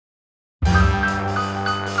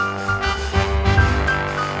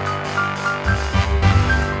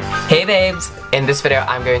Hey babes! In this video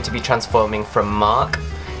I'm going to be transforming from Mark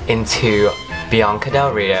into Bianca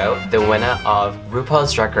Del Rio, the winner of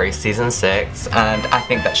RuPaul's Drag Race Season 6, and I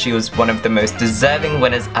think that she was one of the most deserving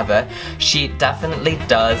winners ever. She definitely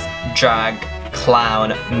does drag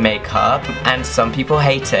clown makeup and some people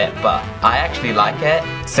hate it, but I actually like it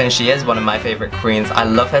since she is one of my favorite queens. I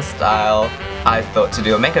love her style. I thought to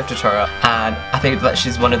do a makeup tutorial and I think that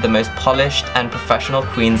she's one of the most polished and professional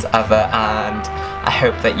queens ever, and I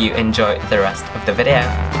hope that you enjoy the rest of the video.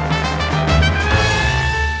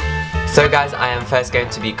 So guys, I am first going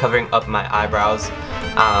to be covering up my eyebrows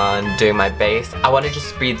and doing my base. I want to just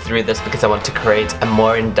speed through this because I want to create a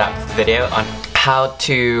more in-depth video on how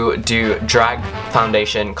to do drag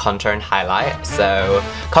foundation, contour and highlight. So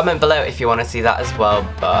comment below if you want to see that as well,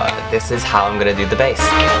 but this is how I'm going to do the base.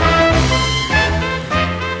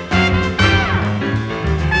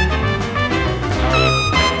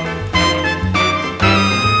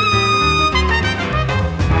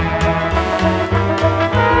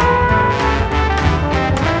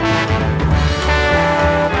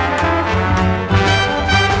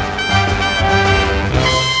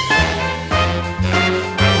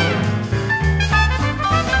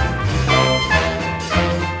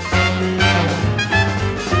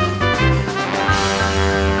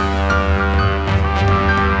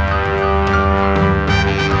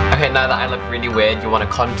 Now that I look really weird, you want to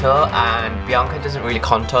contour, and Bianca doesn't really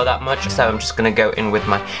contour that much, so I'm just going to go in with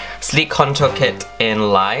my Sleek Contour Kit in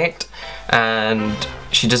light, and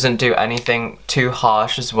she doesn't do anything too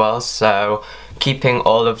harsh as well, so keeping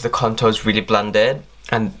all of the contours really blended.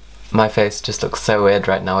 And my face just looks so weird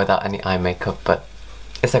right now without any eye makeup, but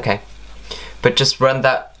it's okay. But just run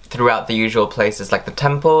that throughout the usual places like the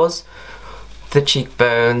temples, the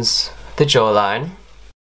cheekbones, the jawline.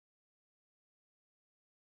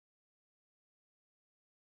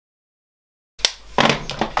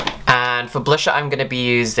 And for blusher, I'm going to be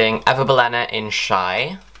using Eva Belena in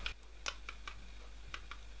Shy.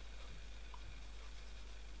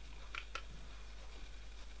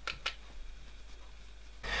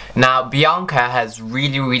 Now, Bianca has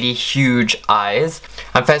really huge eyes.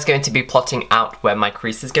 I'm first going to be plotting out where my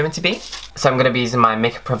crease is going to be. So I'm going to be using my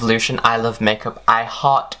Makeup Revolution I Love Makeup I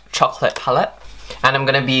Heart Chocolate palette. And I'm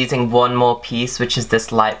going to be using one more piece, which is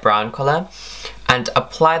this light brown colour. And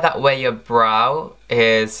apply that where your brow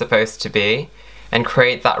is supposed to be and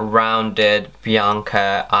create that rounded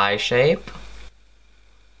Bianca eye shape.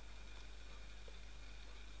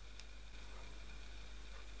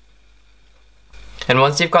 And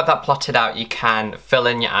once you've got that plotted out, you can fill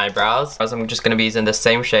in your eyebrows. As I'm just going to be using the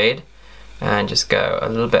same shade and just go a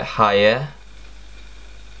little bit higher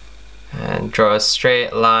and draw a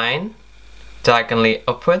straight line diagonally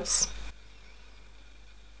upwards.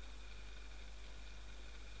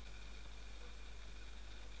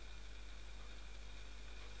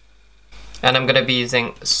 And I'm going to be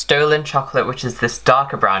using Stolen Chocolate, which is this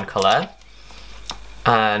darker brown colour,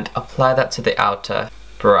 and apply that to the outer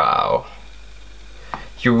brow.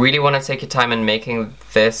 You really want to take your time in making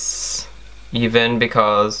this even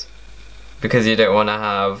because you don't want to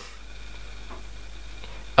have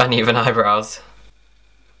uneven eyebrows.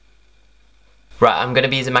 Right, I'm going to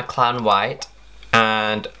be using my Clown White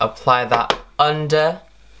and apply that under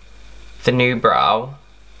the new brow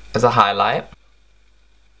as a highlight.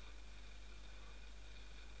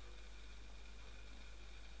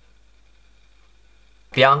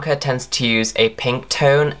 Bianca tends to use a pink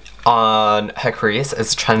tone on her crease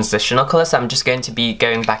as a transitional colour, so I'm just going to be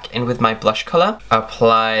going back in with my blush colour.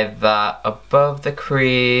 Apply that above the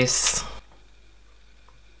crease.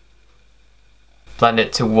 Blend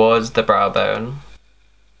it towards the brow bone.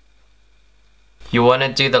 You want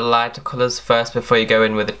to do the lighter colours first before you go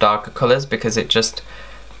in with the darker colours because it just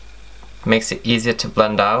makes it easier to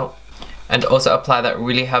blend out. And also apply that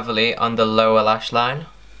really heavily on the lower lash line.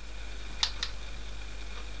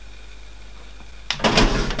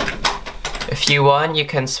 If you want, you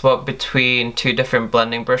can swap between two different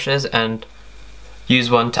blending brushes and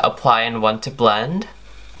use one to apply and one to blend.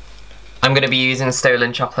 I'm going to be using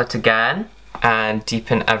Stolen Chocolate again and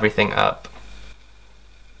deepen everything up.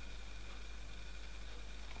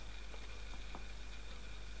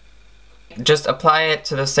 Just apply it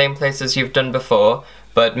to the same places you've done before,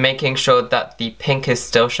 but making sure that the pink is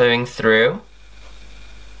still showing through.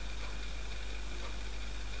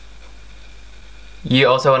 You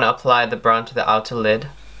also want to apply the brown to the outer lid,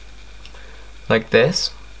 like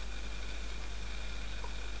this.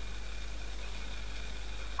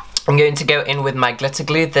 I'm going to go in with my glitter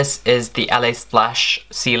glue. This is the LA Splash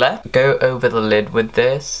Sealer. Go over the lid with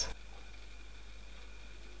this.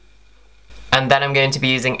 And then I'm going to be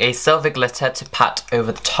using a silver glitter to pat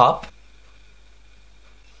over the top.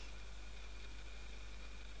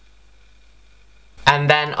 And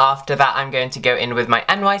then after that, I'm going to go in with my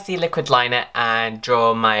NYC liquid liner and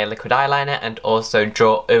draw my liquid eyeliner and also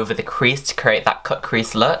draw over the crease to create that cut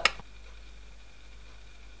crease look.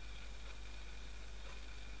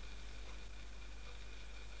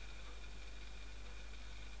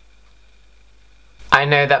 I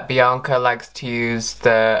know that Bianca likes to use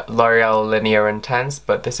the L'Oreal Linear Intense,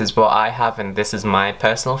 but this is what I have and this is my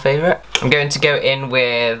personal favourite. I'm going to go in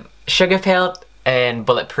with Sugar Pill in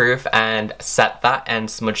Bulletproof and set that and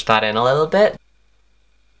smudge that in a little bit.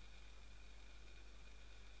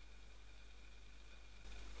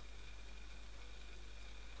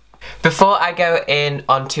 Before I go in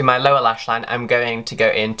onto my lower lash line, I'm going to go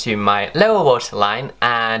into my lower waterline,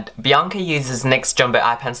 and Bianca uses NYX Jumbo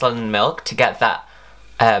Eye Pencil and Milk to get that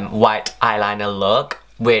white eyeliner look,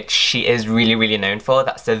 which she is really known for.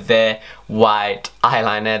 That severe white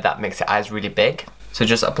eyeliner that makes your eyes really big. So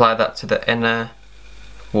just apply that to the inner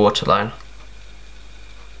waterline.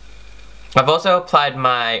 I've also applied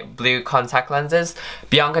my blue contact lenses.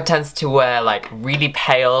 Bianca tends to wear like really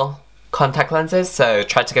pale contact lenses, so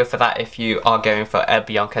try to go for that if you are going for a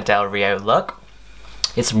Bianca Del Rio look.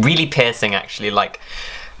 It's really piercing actually, like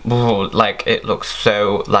it looks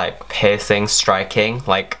so like piercing, striking,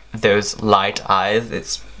 like those light eyes.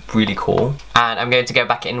 It's really cool. And I'm going to go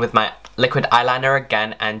back in with my liquid eyeliner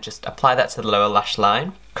again and just apply that to the lower lash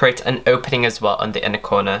line. Create an opening as well on the inner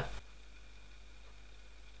corner.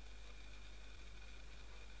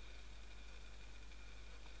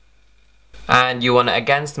 And you want to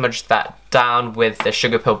again smudge that down with the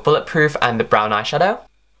Sugar Pill Bulletproof and the brown eyeshadow.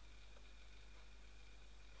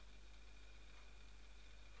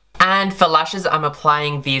 And for lashes, I'm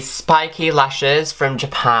applying these spiky lashes from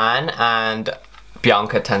Japan, and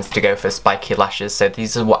Bianca tends to go for spiky lashes, so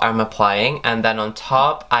these are what I'm applying. And then on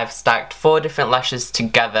top, I've stacked 4 different lashes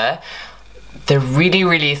together. They're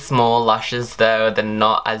really small lashes though, they're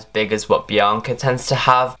not as big as what Bianca tends to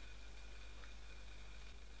have.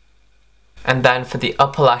 And then for the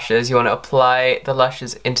upper lashes, you want to apply the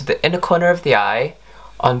lashes into the inner corner of the eye,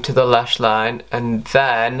 onto the lash line, and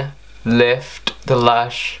then lift the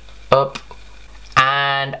lash up.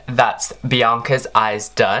 And that's Bianca's eyes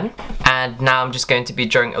done. And now I'm just going to be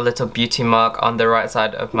drawing a little beauty mark on the right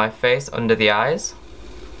side of my face under the eyes.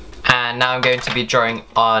 And now I'm going to be drawing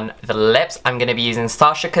on the lips. I'm going to be using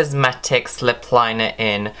Sacha Cosmetics lip liner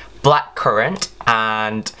in Black Currant,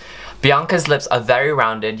 and Bianca's lips are very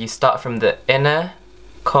rounded. You start from the inner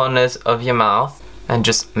corners of your mouth and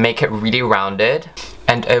just make it really rounded,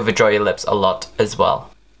 and overdraw your lips a lot as well.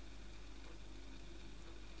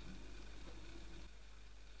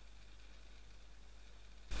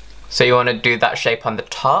 So you want to do that shape on the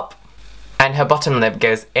top, and her bottom lip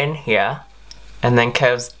goes in here and then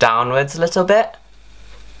curves downwards a little bit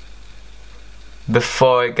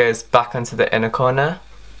before it goes back onto the inner corner.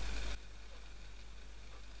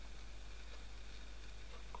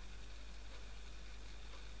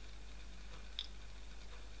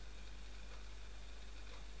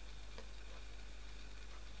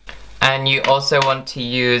 And you also want to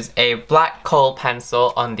use a black kohl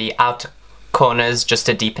pencil on the outer corners just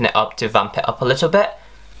to deepen it up, to vamp it up a little bit.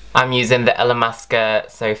 I'm using the Illamasqua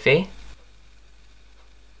Sophie.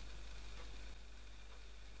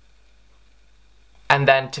 And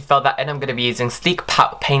then to fill that in, I'm going to be using Sleek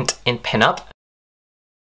Pout Paint in Pinup.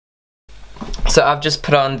 So I've just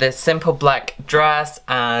put on this simple black dress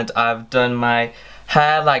and I've done my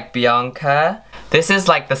hair like Bianca. This is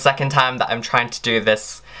like the second time that I'm trying to do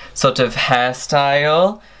this sort of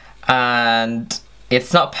hairstyle, and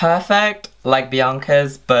it's not perfect like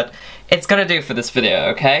Bianca's, but it's gonna do for this video,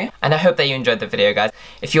 okay? And I hope that you enjoyed the video, guys.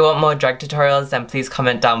 If you want more drag tutorials, then please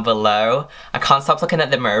comment down below. I can't stop looking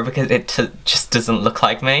at the mirror because it just doesn't look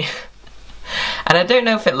like me. And I don't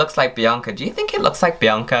know if it looks like Bianca. Do you think it looks like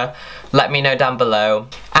Bianca? Let me know down below.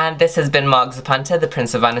 And this has been Mark Zapanta, the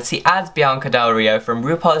Prince of Vanity, as Bianca Del Rio from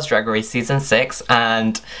RuPaul's Drag Race Season 6.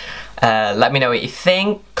 And let me know what you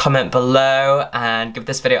think, comment below, and give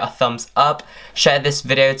this video a thumbs up. Share this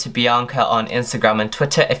video to Bianca on Instagram and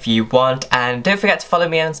Twitter if you want, and don't forget to follow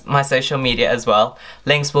me on my social media as well.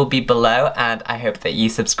 Links will be below, and I hope that you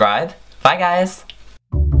subscribe. Bye guys!